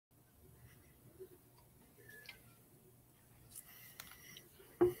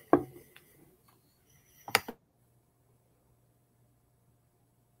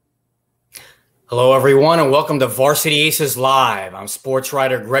Hello, everyone, and welcome to Varsity Aces Live. I'm sports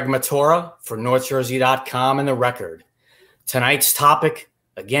writer Greg Mattura for NorthJersey.com and The Record. Tonight's topic,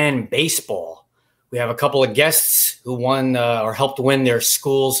 again, baseball. We have a couple of guests who won or helped win their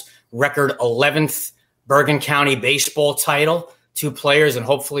school's record 11th Bergen County baseball title. Two players, and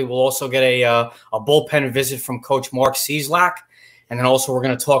hopefully we'll also get a bullpen visit from Coach Mark Cieslak. And then also we're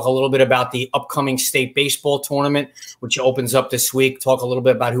going to talk a little bit about the upcoming state baseball tournament, which opens up this week, talk a little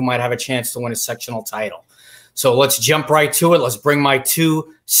bit about who might have a chance to win a sectional title. So let's jump right to it. Let's bring my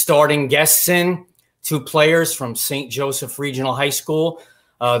two starting guests in, two players from St. Joseph Regional High School.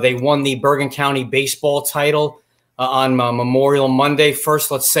 They won the Bergen County baseball title on Memorial Monday.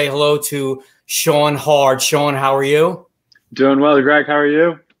 First, let's say hello to Sean Hard. Sean, how are you? Doing well, Greg. How are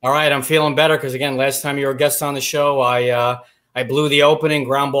you? All right, I'm feeling better because, again, last time you were a guest on the show, I blew the opening,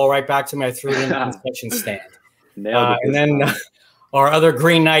 ground ball right back to me. I threw it in the concession stand. And then our other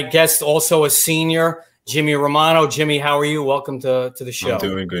Green Knight guest, also a senior, Jimmy Romano. Jimmy, how are you? Welcome to the show. I'm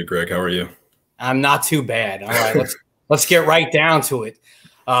doing good, Greg. How are you? I'm not too bad. All right, let's get right down to it.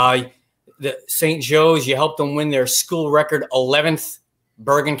 The St. Joe's, you helped them win their school record 11th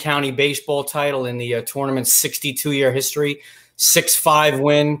Bergen County baseball title in the tournament's 62-year history, 6-5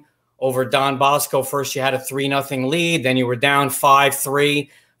 win over Don Bosco. First, you had a 3-0 lead. Then you were down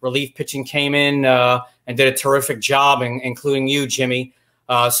 5-3. Relief pitching came in and did a terrific job, including you, Jimmy.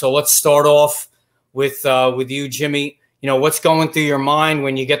 So let's start off with you, Jimmy. You know, what's going through your mind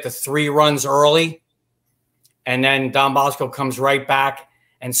when you get the 3 runs early, and then Don Bosco comes right back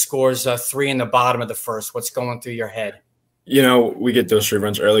and scores 3 in the bottom of the first? What's going through your head? You know, we get those 3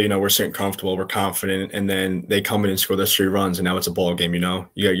 runs early. You know, we're sitting comfortable, we're confident, and then they come in and score those 3 runs, and now it's a ball game. You know,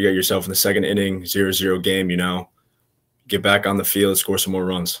 you got yourself in the second inning, 0-0 game. You know, get back on the field, score some more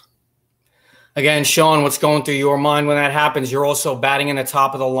runs. Again, Sean, what's going through your mind when that happens? You're also batting in the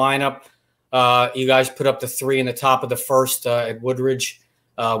top of the lineup. You guys put up the 3 in the top of the first at Woodridge.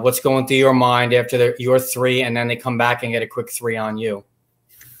 What's going through your mind after your 3, and then they come back and get a quick 3 on you?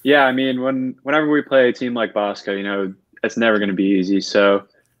 Yeah, I mean, whenever we play a team like Bosco, you know, it's never going to be easy. So,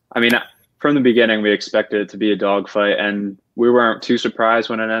 I mean, from the beginning, we expected it to be a dogfight, and we weren't too surprised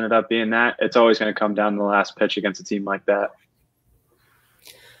when it ended up being that. It's always going to come down to the last pitch against a team like that.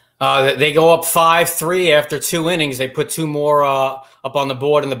 They go up 5-3 after 2 innings. They put 2 more up on the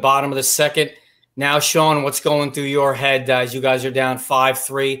board in the bottom of the second. Now, Sean, what's going through your head as you guys are down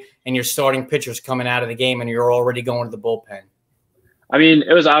 5-3 and your starting pitcher's coming out of the game and you're already going to the bullpen? I mean,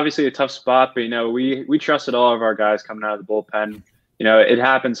 it was obviously a tough spot, but, you know, we trusted all of our guys coming out of the bullpen. You know, it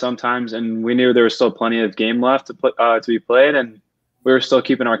happens sometimes, and we knew there was still plenty of game left to be played, and we were still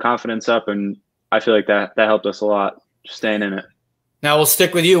keeping our confidence up, and I feel like that helped us a lot, just staying in it. Now, we'll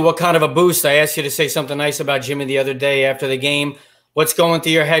stick with you. What kind of a boost? I asked you to say something nice about Jimmy the other day after the game. What's going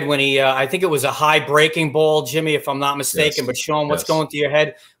through your head when he I think it was a high breaking ball, Jimmy, if I'm not mistaken. Yes. But, Sean, what's going through your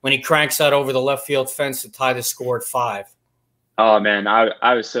head when he cranks that over the left field fence to tie the score at 5? Oh, man,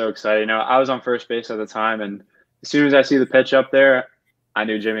 I was so excited. You know, I was on first base at the time, and as soon as I see the pitch up there, I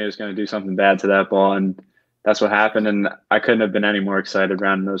knew Jimmy was going to do something bad to that ball, and that's what happened, and I couldn't have been any more excited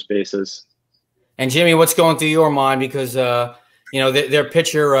rounding those bases. And, Jimmy, what's going through your mind? Because, you know, their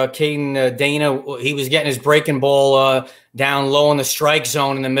pitcher, Caden Dana, he was getting his breaking ball down low in the strike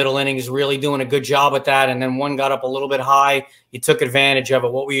zone in the middle innings, really doing a good job at that, and then one got up a little bit high. You took advantage of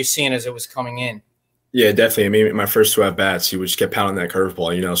it. What were you seeing as it was coming in? Yeah, definitely. I mean, my first 2 at-bats, he just kept pounding that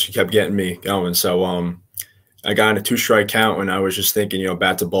curveball, you know, so he kept getting me going. So I got in a 2-strike count, and I was just thinking, you know,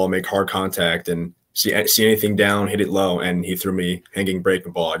 bat to ball, make hard contact, and see anything down, hit it low, and he threw me hanging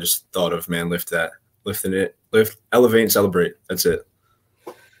breaking ball. I just thought of, man, lifting it, elevate and celebrate. That's it.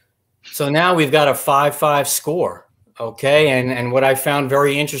 So now we've got a 5-5 score, okay? And what I found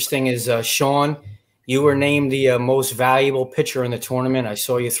very interesting is, Sean, you were named the most valuable pitcher in the tournament. I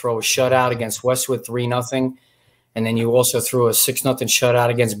saw you throw a shutout against Westwood 3-0, and then you also threw a 6-0 shutout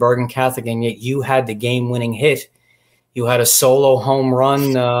against Bergen Catholic, and yet you had the game-winning hit. You had a solo home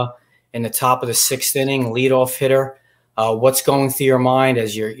run in the top of the 6th inning, leadoff hitter. What's going through your mind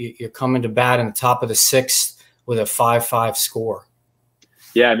as you're coming to bat in the top of the 6th with a 5-5 score?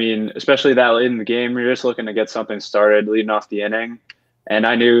 Yeah, I mean, especially that late in the game, you're just looking to get something started, leading off the inning. And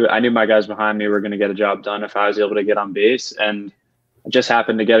I knew my guys behind me were going to get a job done if I was able to get on base. And I just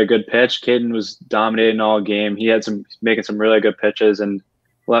happened to get a good pitch. Caden was dominating all game. He had making some really good pitches and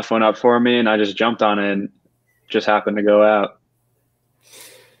left one up for me, and I just jumped on it and just happened to go out.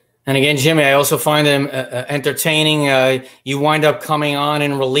 And again, Jimmy, I also find him entertaining. You wind up coming on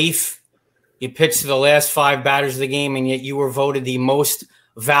in relief. You pitched to the last 5 batters of the game, and yet you were voted the most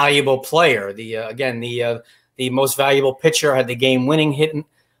valuable player. The most valuable pitcher, had the game-winning hit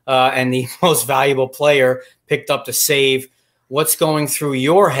and the most valuable player picked up the save. What's going through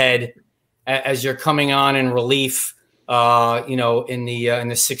your head as you're coming on in relief, in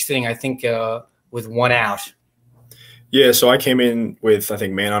the sixth inning, I think, with one out? Yeah, so I came in with, I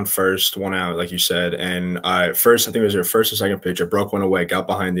think, man on first, one out, like you said. And I think it was your first or second pitch. I broke one away, got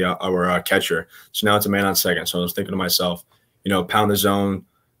behind our catcher. So now it's a man on second. So I was thinking to myself, pound the zone,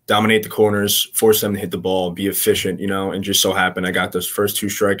 dominate the corners, force them to hit the ball, be efficient, and just so happened I got those first 2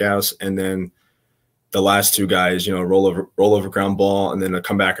 strikeouts. And then the last 2 guys, roll over ground ball, and then a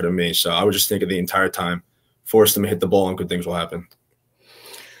comebacker to me. So I was just thinking the entire time, force them to hit the ball and good things will happen.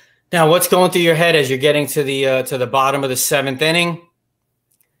 Now, what's going through your head as you're getting to the bottom of the 7th inning?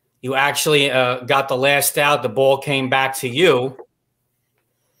 You actually got the last out. The ball came back to you.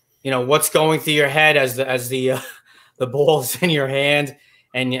 What's going through your head as the ball's in your hand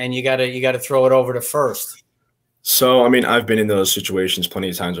and you gotta throw it over to first? So I mean, I've been in those situations plenty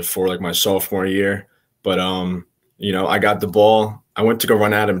of times before, like my sophomore year. But I got the ball. I went to go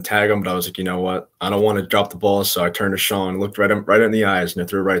run at him, tag him, but I was like, you know what? I don't want to drop the ball. So I turned to Sean, looked right in the eyes, and I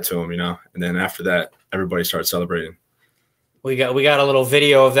threw it right to him, And then after that, everybody started celebrating. We got a little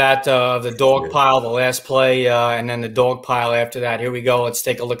video of that, of the dog pile, the last play, and then the dog pile after that. Here we go. Let's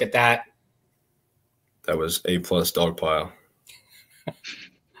take a look at that. That was A+ dog pile.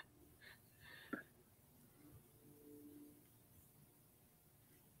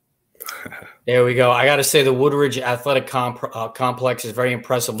 There we go. I got to say the Woodridge Athletic Complex is very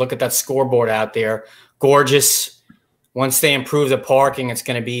impressive. Look at that scoreboard out there. Gorgeous. Once they improve the parking, it's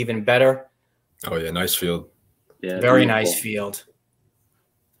going to be even better. Oh, yeah. Nice field. Yeah, very nice field.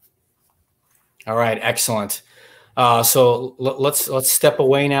 All right. Excellent. So let's step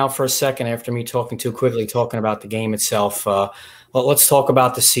away now for a second after me talking too quickly, talking about the game itself. Let's talk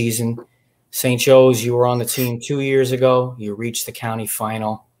about the season. St. Joe's, you were on the team 2 years ago. You reached the county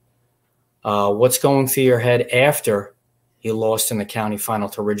final. What's going through your head after you lost in the county final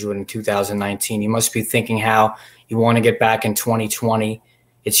to Ridgewood in 2019? You must be thinking how you want to get back in 2020.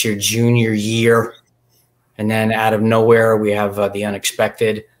 It's your junior year. And then out of nowhere, we have the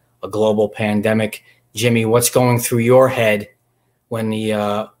unexpected, a global pandemic. Jimmy, what's going through your head when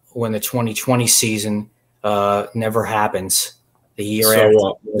the 2020 season never happens, the year after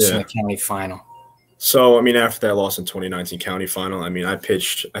in the county final? So, I mean, after that loss in 2019 county final, I mean, I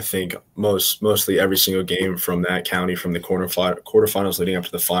pitched, I think, mostly every single game from that county, from the quarterfinals leading up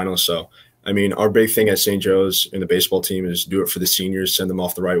to the finals. So, I mean, our big thing at St. Joe's in the baseball team is do it for the seniors, send them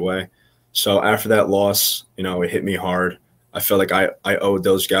off the right way. So after that loss, it hit me hard. I felt like I owed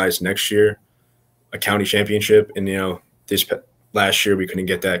those guys next year a county championship. And, this last year we couldn't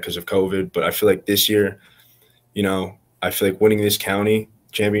get that because of COVID. But I feel like this year, I feel like winning this county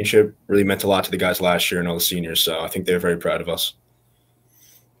championship really meant a lot to the guys last year and all the seniors. So I think they're very proud of us.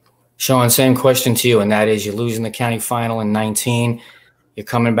 Sean, same question to you, and that is you're losing the county final in 19. You're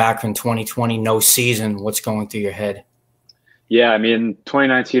coming back from 2020, no season. What's going through your head? Yeah, I mean,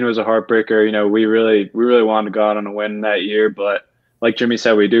 2019 was a heartbreaker. We really wanted to go out on a win that year, but like Jimmy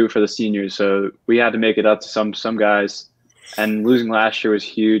said, we do it for the seniors. So we had to make it up to some guys, and losing last year was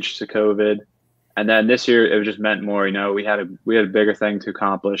huge to COVID. And then this year, it just meant more. We had a bigger thing to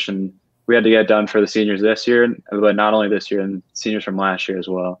accomplish, and we had to get it done for the seniors this year, but not only this year, and seniors from last year as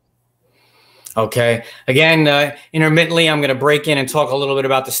well. Okay. Again, intermittently, I'm going to break in and talk a little bit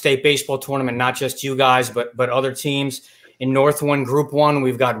about the state baseball tournament, not just you guys, but other teams. In North 1, Group 1,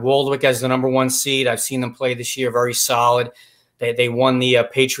 we've got Waldwick as the #1 seed. I've seen them play this year, very solid. They won the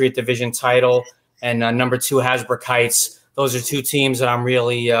Patriot Division title, and number 2, Hasbrook Heights. Those are 2 teams that I'm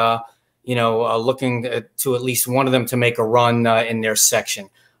really looking to at least one of them to make a run in their section.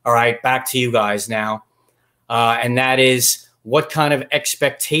 All right, back to you guys now. And that is, what kind of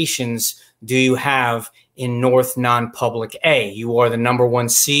expectations do you have in North Non-Public A? You are the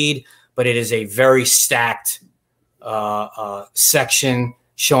 #1 seed, but it is a very stacked section.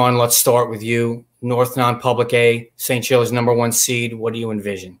 Sean, let's start with you. North Non-Public A, St. Joe's #1 seed. What do you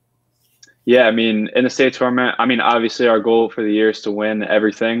envision? Yeah, I mean, in the state tournament, obviously our goal for the year is to win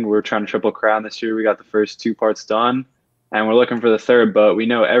everything. We're trying to triple crown this year. We got the first 2 parts done, and we're looking for the third. But we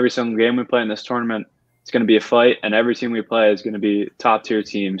know every single game we play in this tournament, it's going to be a fight, and every team we play is going to be top-tier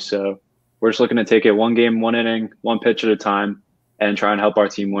teams. So we're just looking to take it one game, one inning, one pitch at a time, and try and help our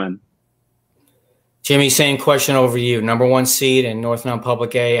team win. Jimmy, same question over you. #1 seed in North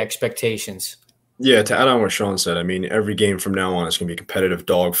Non-Public A, expectations. Yeah, to add on what Sean said, I mean, every game from now on is going to be a competitive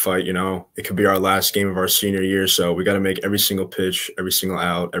dogfight, It could be our last game of our senior year, so we got to make every single pitch, every single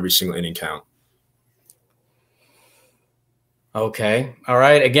out, every single inning count. Okay. All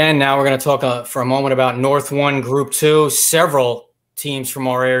right. Again, now we're going to talk for a moment about North 1, Group 2. Several teams from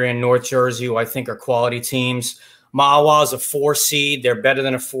our area in North Jersey who I think are quality teams. Mahwah is a 4 seed. They're better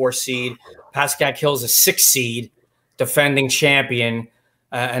than a 4 seed. Pascack Hill's a 6 seed, defending champion,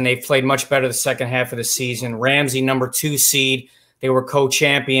 and they played much better the second half of the season. Ramsey, number 2 seed. They were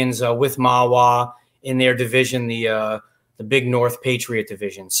co-champions with Mahwah in their division, the Big North Patriot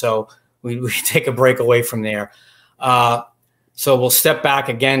division. So we take a break away from there. So we'll step back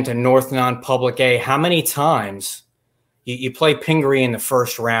again to North Non-Public A. How many times you play Pingree in the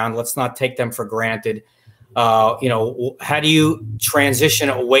first round? Let's not take them for granted. How do you transition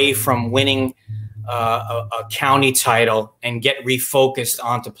away from winning a county title and get refocused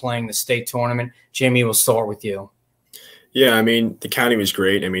onto playing the state tournament? Jimmy, we'll start with you. Yeah, I mean, the county was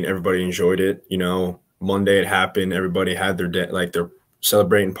great. I mean, everybody enjoyed it. Monday it happened. Everybody had their day, like they're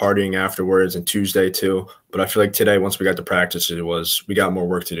celebrating, partying afterwards, and Tuesday too. But I feel like today, once we got to practice, we got more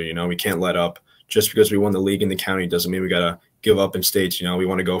work to do. We can't let up. Just because we won the league in the county doesn't mean we got to give up in states. We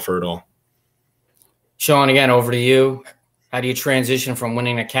want to go for it all. Sean, again, over to you. How do you transition from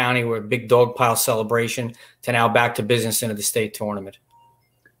winning a county with a big dog pile celebration to now back to business into the state tournament?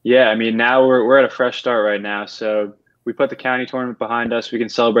 Yeah, I mean, now we're at a fresh start right now. So we put the county tournament behind us. We can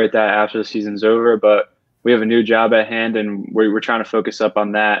celebrate that after the season's over, but we have a new job at hand, and we're trying to focus up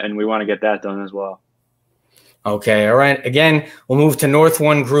on that, and we want to get that done as well. Okay, all right. Again, we'll move to North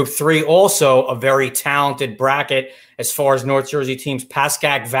 1 Group 3, also a very talented bracket as far as North Jersey teams.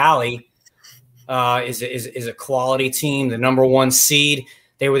 Pascack Valley is a quality team, the number 1 seed.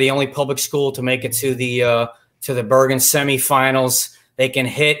 They were the only public school to make it to the Bergen semifinals. They can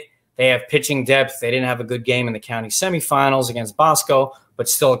hit. They have pitching depth. They didn't have a good game in the county semifinals against Bosco, but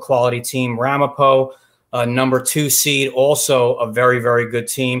still a quality team. Ramapo, number 2 seed, also a very, very good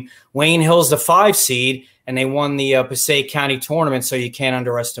team. Wayne Hill's the 5 seed, and they won the Passaic County tournament, so you can't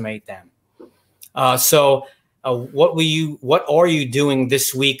underestimate them. What are you doing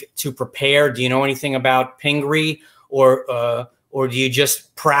this week to prepare? Do you know anything about Pingree, or do you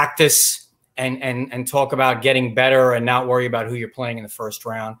just practice and talk about getting better and not worry about who you're playing in the first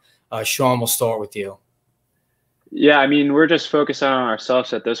round? Sean, we'll start with you. Yeah, I mean, we're just focused on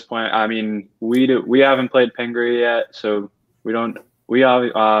ourselves at this point. I mean, we haven't played Pingree yet, so we don't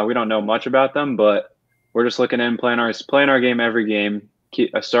know much about them, but we're just looking in, playing our game every game,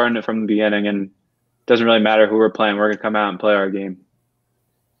 starting it from the beginning, and it doesn't really matter who we're playing. We're gonna come out and play our game.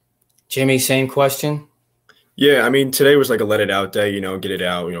 Jimmy, same question. Yeah, I mean, today was like a let it out day, get it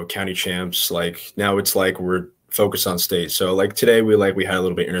out, county champs. Like now it's like we're focused on state. So like today we had a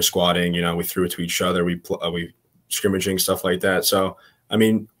little bit inter squatting, we threw it to each other. We scrimmaging, stuff like that. So, I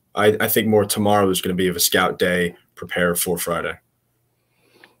mean, I think more tomorrow is going to be of a scout day, prepare for Friday.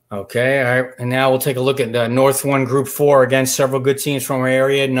 Okay. All right. And now we'll take a look at North 1 Group 4. Again, several good teams from our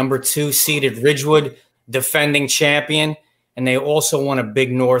area. Number 2 seeded Ridgewood, defending champion. And they also won a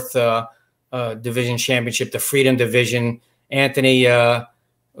Big North division championship, the Freedom Division. Anthony,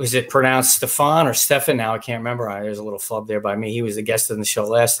 was it pronounced Stefan or Stefan now? I can't remember. There's a little flub there by me. He was the guest on the show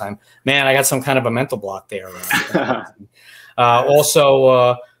last time. Man, I got some kind of a mental block there.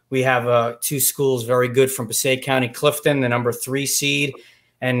 Also, we have 2 schools very good from Passaic County. Clifton, the number 3 seed,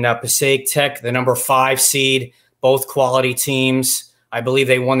 and Passaic Tech, the number 5 seed, both quality teams. I believe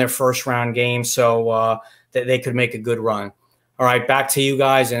they won their first round game, so they could make a good run. All right, back to you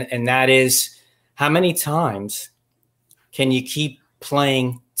guys, and that is, how many times can you keep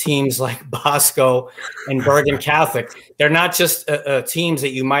playing teams like Bosco and Bergen Catholic? They're not just teams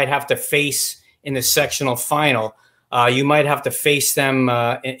that you might have to face in the sectional final. You might have to face them,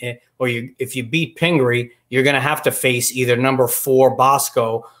 if you beat Pingree, you're going to have to face either number 4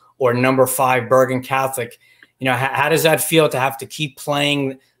 Bosco or number 5 Bergen Catholic. How does that feel to have to keep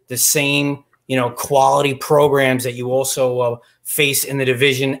playing the same, quality programs that you also face in the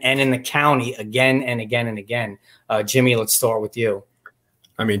division and in the county again and again and again? Jimmy, let's start with you.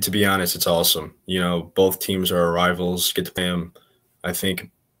 I mean, to be honest, it's awesome. Both teams are our rivals. Get to play them. I think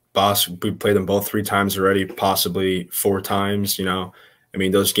we played them both 3 times already, possibly 4 times. I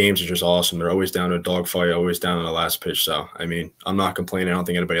mean, those games are just awesome. They're always down to a dogfight, always down to the last pitch. So, I mean, I'm not complaining. I don't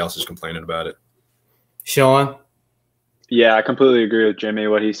think anybody else is complaining about it. Sean? Yeah, I completely agree with Jimmy,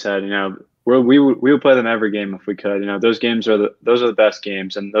 what he said. We would play them every game if we could. Those games are the best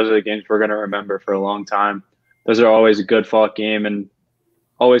games, and those are the games we're going to remember for a long time. Those are always a good fought game, and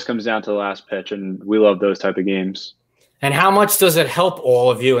always comes down to the last pitch, and we love those type of games. And how much does it help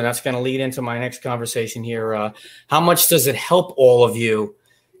all of you? And that's going to lead into my next conversation here. How much does it help all of you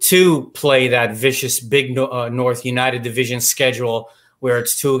to play that vicious Big North United Division schedule where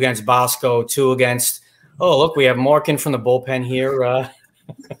it's 2 against Bosco, 2 against – oh, look, we have Markin from the bullpen here.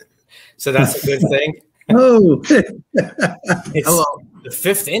 So that's a good thing. Oh, It's hello. the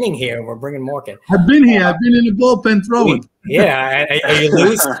fifth inning here. We're bringing Mark in. I've been here. I've been in the bullpen throwing. Yeah. Are you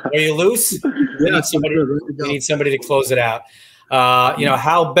loose? Are you loose? We Yeah, need somebody to close it out.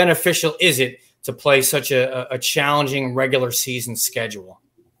 How beneficial is it to play such a challenging regular season schedule?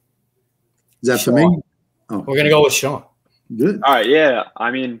 Is that Sean. for me? Oh. We're going to go with Sean. Good. All right. Yeah.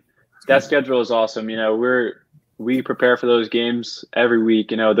 I mean, that schedule is awesome. We prepare for those games every week.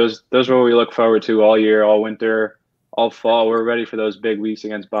 Those are what we look forward to all year, all winter, all fall. We're ready for those big weeks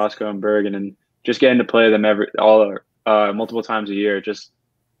against Bosco and Bergen, and just getting to play them multiple times a year. Just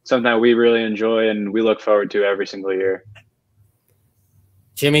something that we really enjoy and we look forward to every single year.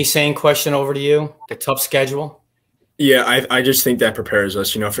 Jimmy, same question over to you. The tough schedule. Yeah, I just think that prepares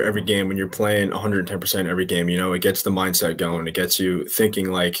us, for every game. When you're playing 110% every game, it gets the mindset going. It gets you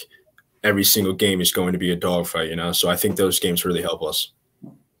thinking like every single game is going to be a dogfight, So I think those games really help us.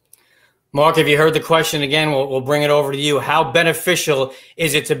 Mark, have you heard the question again? We'll bring it over to you. How beneficial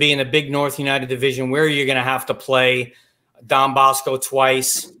is it to be in the Big North United Division where you're going to have to play Don Bosco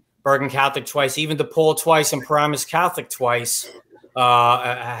twice, Bergen Catholic twice, even DePaul twice, and Paramus Catholic twice?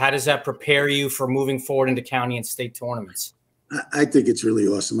 How does that prepare you for moving forward into county and state tournaments? I think it's really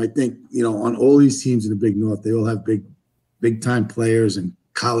awesome. I think, on all these teams in the Big North, they all have big time players and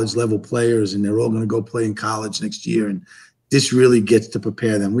college level players, and they're all going to go play in college next year. And this really gets to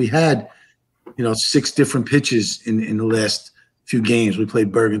prepare them. We had, 6 different pitches in the last few games. We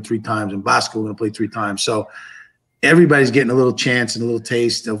played Bergen 3 times and Bosco we're going to play 3 times. So everybody's getting a little chance and a little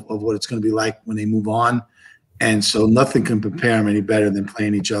taste of what it's going to be like when they move on. And so nothing can prepare them any better than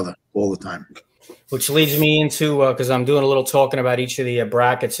playing each other all the time. Which leads me into, because I'm doing a little talking about each of the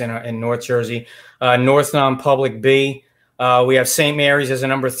brackets in North Jersey. North Non-Public B, we have St. Mary's as a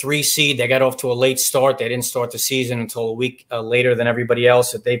number 3 seed. They got off to a late start. They didn't start the season until a week later than everybody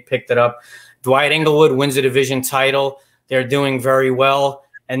else. That they picked it up. Dwight Englewood wins the division title. They're doing very well.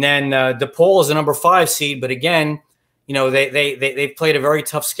 And then DePaul is a number 5 seed. But again, they've played a very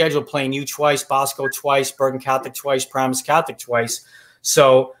tough schedule, playing you twice, Bosco twice, Bergen Catholic twice, Paramus Catholic twice.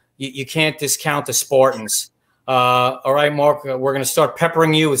 So you can't discount the Spartans. All right, Mark, we're going to start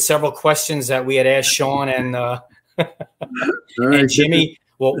peppering you with several questions that we had asked Sean and and Jimmy.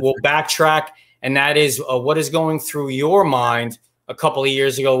 We'll backtrack, and that is what is going through your mind a couple of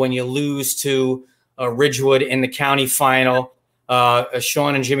years ago when you lose to Ridgewood in the county final.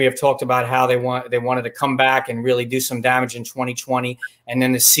 Sean and Jimmy have talked about how they wanted to come back and really do some damage in 2020, and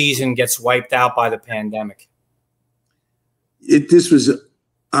then the season gets wiped out by the pandemic.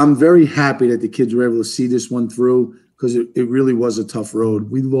 I'm very happy that the kids were able to see this one through, because it really was a tough road.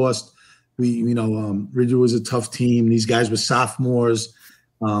 We lost. Ridgewood was a tough team. These guys were sophomores.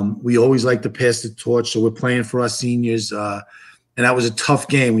 We always like to pass the torch, so we're playing for our seniors. And that was a tough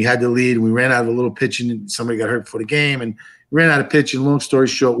game. We had the lead, and we ran out of a little pitching, and somebody got hurt before the game, and we ran out of pitching. Long story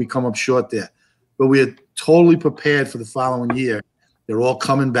short, we come up short there. But we are totally prepared for the following year. They're all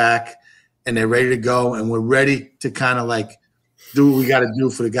coming back, and they're ready to go, and we're ready to kind of like do what we got to do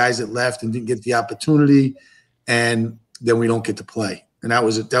for the guys that left and didn't get the opportunity, and then we don't get to play. And that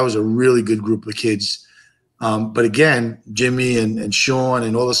was a really good group of kids. But again, Jimmy and Sean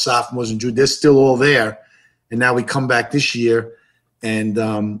and all the sophomores and Drew, they're still all there. And now we come back this year, and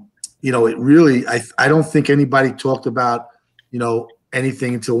it really I don't think anybody talked about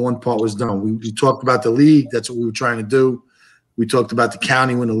anything until one part was done. We talked about the league. That's what we were trying to do. We talked about the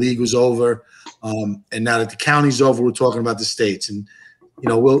county when the league was over, and now that the county's over, we're talking about the states. And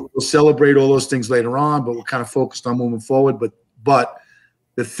we'll celebrate all those things later on, but we're kind of focused on moving forward. But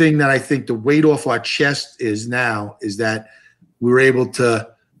the thing that I think the weight off our chest is now is that we were able to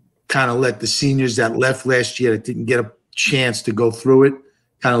kind of let the seniors that left last year that didn't get a chance to go through it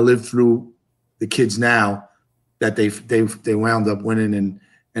kind of live through the kids now that they wound up winning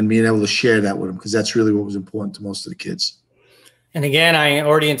and being able to share that with them, because that's really what was important to most of the kids. And again, I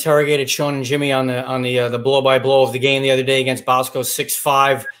already interrogated Sean and Jimmy on the blow-by-blow of the game the other day against Bosco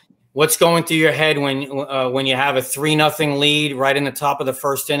 6-5. What's going through your head when you have a 3-0 lead right in the top of the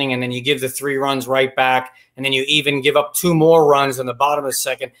first inning, and then you give the 3 runs right back, and then you even give up 2 more runs in the bottom of the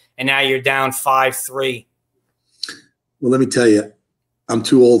second, and now you're down 5-3? Well, let me tell you, I'm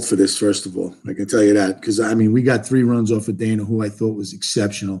too old for this, first of all. I can tell you that, because, we got 3 runs off of Dana, who I thought was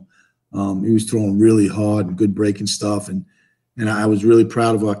exceptional. He was throwing really hard and good breaking stuff, and I was really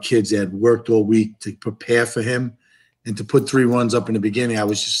proud of our kids. They had worked all week to prepare for him. And to put 3 runs up in the beginning, I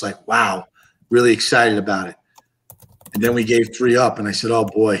was just like, wow, really excited about it. And then we gave 3 up, and I said, oh,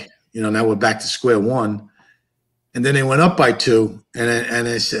 boy, now we're back to square one. And then they went up by 2, and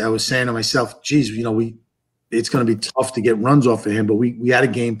I was saying to myself, geez, it's going to be tough to get runs off of him. But we had a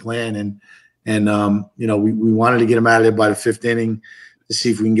game plan, And, we wanted to get him out of there by the 5th inning to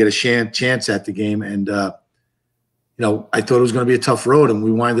see if we can get a chance at the game. And, I thought it was going to be a tough road, and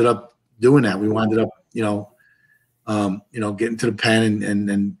we winded up doing that. We winded up, getting to the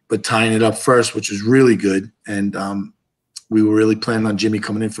pen but tying it up first, which was really good. And we were really planning on Jimmy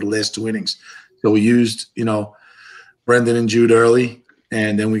coming in for the last 2 innings. So we used, Brendan and Jude early,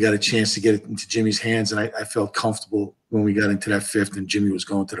 and then we got a chance to get it into Jimmy's hands. And I felt comfortable when we got into that 5th and Jimmy was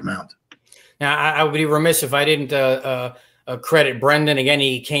going to the mound. Now, I would be remiss if I didn't credit Brendan. Again,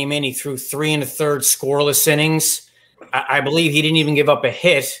 he came in, he threw 3 1/3 scoreless innings. I believe he didn't even give up a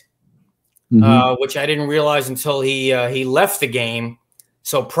hit, which I didn't realize until he left the game.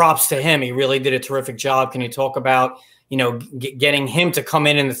 So props to him. He really did a terrific job. Can you talk about, getting him to come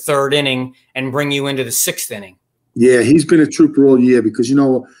in the 3rd inning and bring you into the 6th inning? Yeah, he's been a trooper all year because,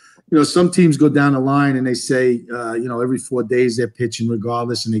 some teams go down the line and they say, every 4 days they're pitching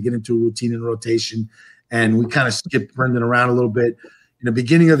regardless, and they get into a routine and rotation. And we kind of skipped Brendan around a little bit. In the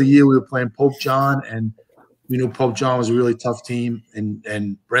beginning of the year, we were playing Pope John, and we knew Pope John was a really tough team,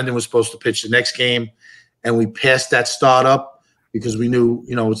 and Brendan was supposed to pitch the next game, and we passed that start up because we knew,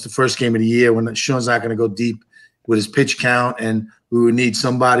 it's the first game of the year when Sean's not going to go deep with his pitch count, and we would need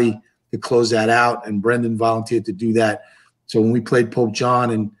somebody to close that out, and Brendan volunteered to do that. So when we played Pope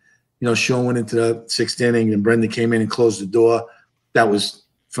John and, Sean went into the 6th inning and Brendan came in and closed the door, that was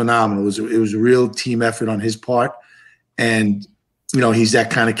phenomenal. It was a real team effort on his part, and he's that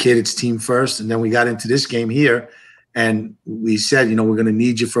kind of kid. It's team first. And then we got into this game here, and we said, we're going to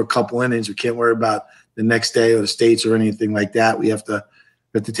need you for a couple innings. We can't worry about the next day or the States or anything like that. We have to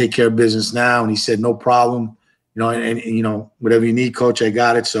take care of business now. And he said, no problem. Whatever you need, coach, I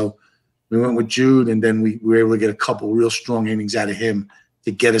got it. So we went with Jude, and then we were able to get a couple real strong innings out of him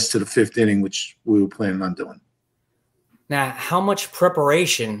to get us to the 5th inning, which we were planning on doing. Now, how much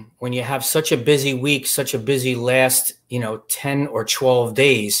preparation when you have such a busy week, such a busy last, 10 or 12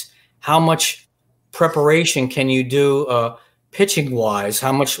 days, how much preparation can you do pitching wise?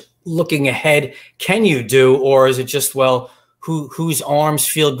 How much looking ahead can you do? Or is it just, whose arms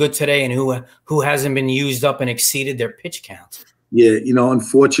feel good today and who hasn't been used up and exceeded their pitch count? Yeah,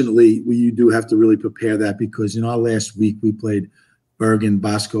 unfortunately, you do have to really prepare that because, our last week we played Bergen,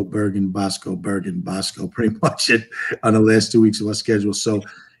 Bosco, Bergen, Bosco, Bergen, Bosco, pretty much on the last 2 weeks of our schedule. So,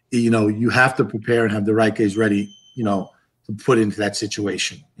 you have to prepare and have the right guys ready, to put into that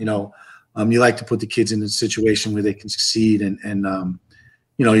situation. You like to put the kids in a situation where they can succeed and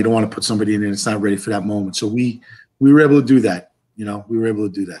you don't want to put somebody in that's not ready for that moment. So we were able to do that. We were able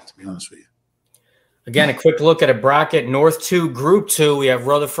to do that, to be honest with you. Again, a quick look at a bracket. North 2, Group 2, we have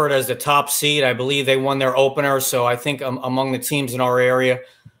Rutherford as the top seed. I believe they won their opener. So I think among the teams in our area,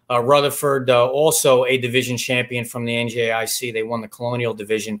 Rutherford, also a division champion from the NJIC. They won the Colonial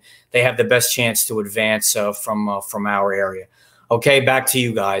Division. They have the best chance to advance from our area. Okay, back to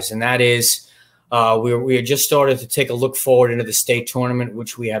you guys. And that is we had just started to take a look forward into the state tournament,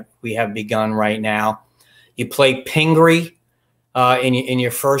 which we have begun right now. You play Pingree in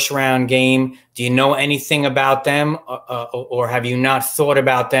your first round game. Do you know anything about them, or have you not thought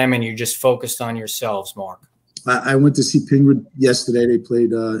about them and you're just focused on yourselves, Mark? I went to see Pingree yesterday. They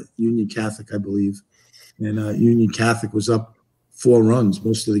played Union Catholic, I believe, and Union Catholic was up 4 runs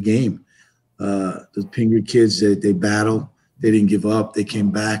most of the game. The Pingree kids, they battled. They didn't give up. They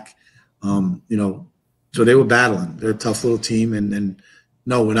came back. So they were battling. They're a tough little team, and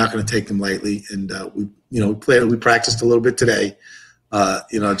no, we're not going to take them lightly. And we practiced a little bit today,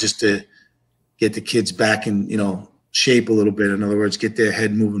 just to get the kids back in, shape a little bit. In other words, get their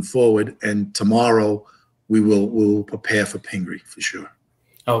head moving forward. And tomorrow we'll prepare for Pingree for sure.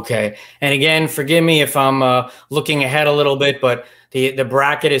 Okay. And again, forgive me if I'm looking ahead a little bit, but the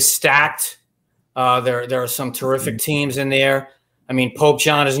bracket is stacked. There are some terrific teams in there. I mean, Pope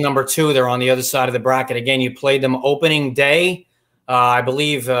John is number 2. They're on the other side of the bracket. Again, you played them opening day. I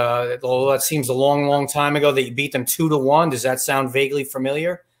believe, that seems a long, long time ago that you beat them 2-1. Does that sound vaguely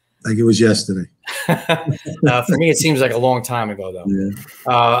familiar? Like it was yesterday. For me, it seems like a long time ago, though.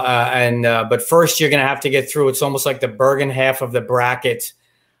 Yeah. But first, you're going to have to get through. It's almost like the Bergen half of the bracket.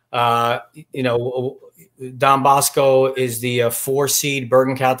 Don Bosco is the 4 seed.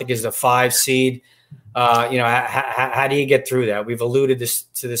 Bergen Catholic is the 5 seed. How do you get through that? We've alluded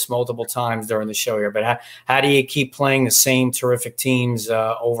to this multiple times during the show here, but how do you keep playing the same terrific teams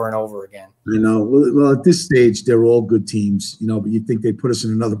over and over again? I know. Well, at this stage, they're all good teams, but you'd think they'd put us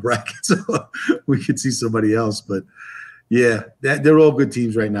in another bracket so we could see somebody else. But, yeah, they're all good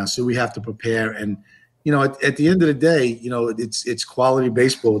teams right now, so we have to prepare. And, at the end of the day, it's quality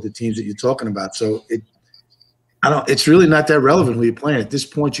baseball with the teams that you're talking about. So It's really not that relevant who you're playing. At this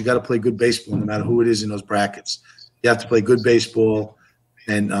point, you got to play good baseball, no matter who it is in those brackets. You have to play good baseball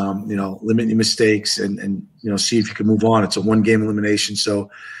and, limit your mistakes and see if you can move on. It's a one-game elimination. So,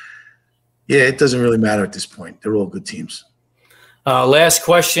 yeah, it doesn't really matter at this point. They're all good teams. Last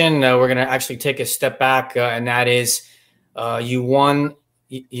question. We're going to actually take a step back, and that is you won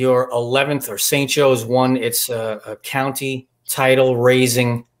your 11th, or St. Joe's won its a county title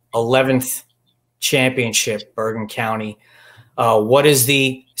raising 11th championship, Bergen County. What is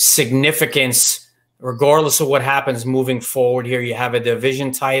the significance, regardless of what happens moving forward here? You have a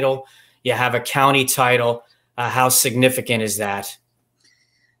division title, you have a county title. How significant is that?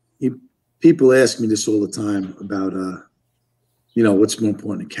 People ask me this all the time about, what's more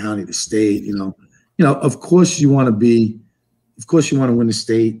important, the county, the state. Of course you want to win the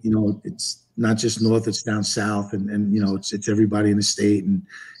state. It's not just north; it's down south, and it's everybody in the state. And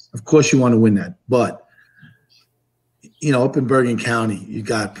of course you want to win that. But up in Bergen County, you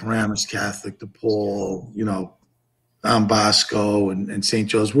got Paramus Catholic, DePaul, Don Bosco, and St.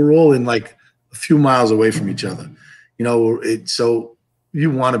 Joe's. We're all in like a few miles away from each other. So you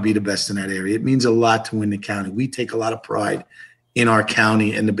want to be the best in that area. It means a lot to win the county. We take a lot of pride in our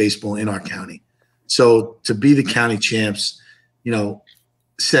county and the baseball in our county. So to be the county champs,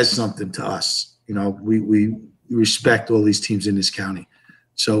 says something to us. We respect all these teams in this county.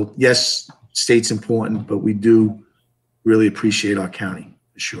 So yes, state's important, but we do really appreciate our county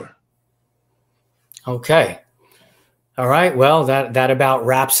for sure. Okay. All right. Well, that about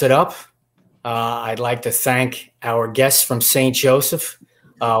wraps it up. I'd like to thank our guests from St. Joseph.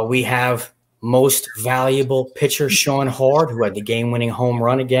 We have most valuable pitcher Sean Hard, who had the game-winning home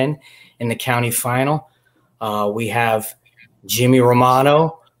run again in the county final. We have Jimmy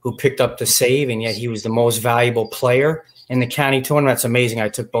Romano, who picked up the save, and yet he was the most valuable player in the county tournament. That's amazing. I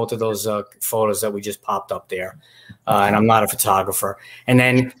took both of those photos that we just popped up there, and I'm not a photographer. And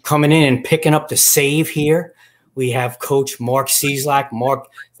then coming in and picking up the save here, we have Coach Mark Cieslak. Mark,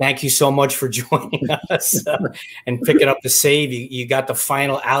 thank you so much for joining us and picking up the save. You got the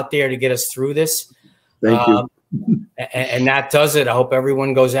final out there to get us through this. Thank you. And that does it. I hope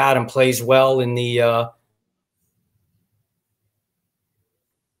everyone goes out and plays well in the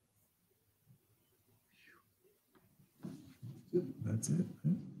That's it.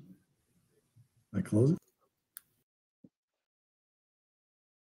 I close it.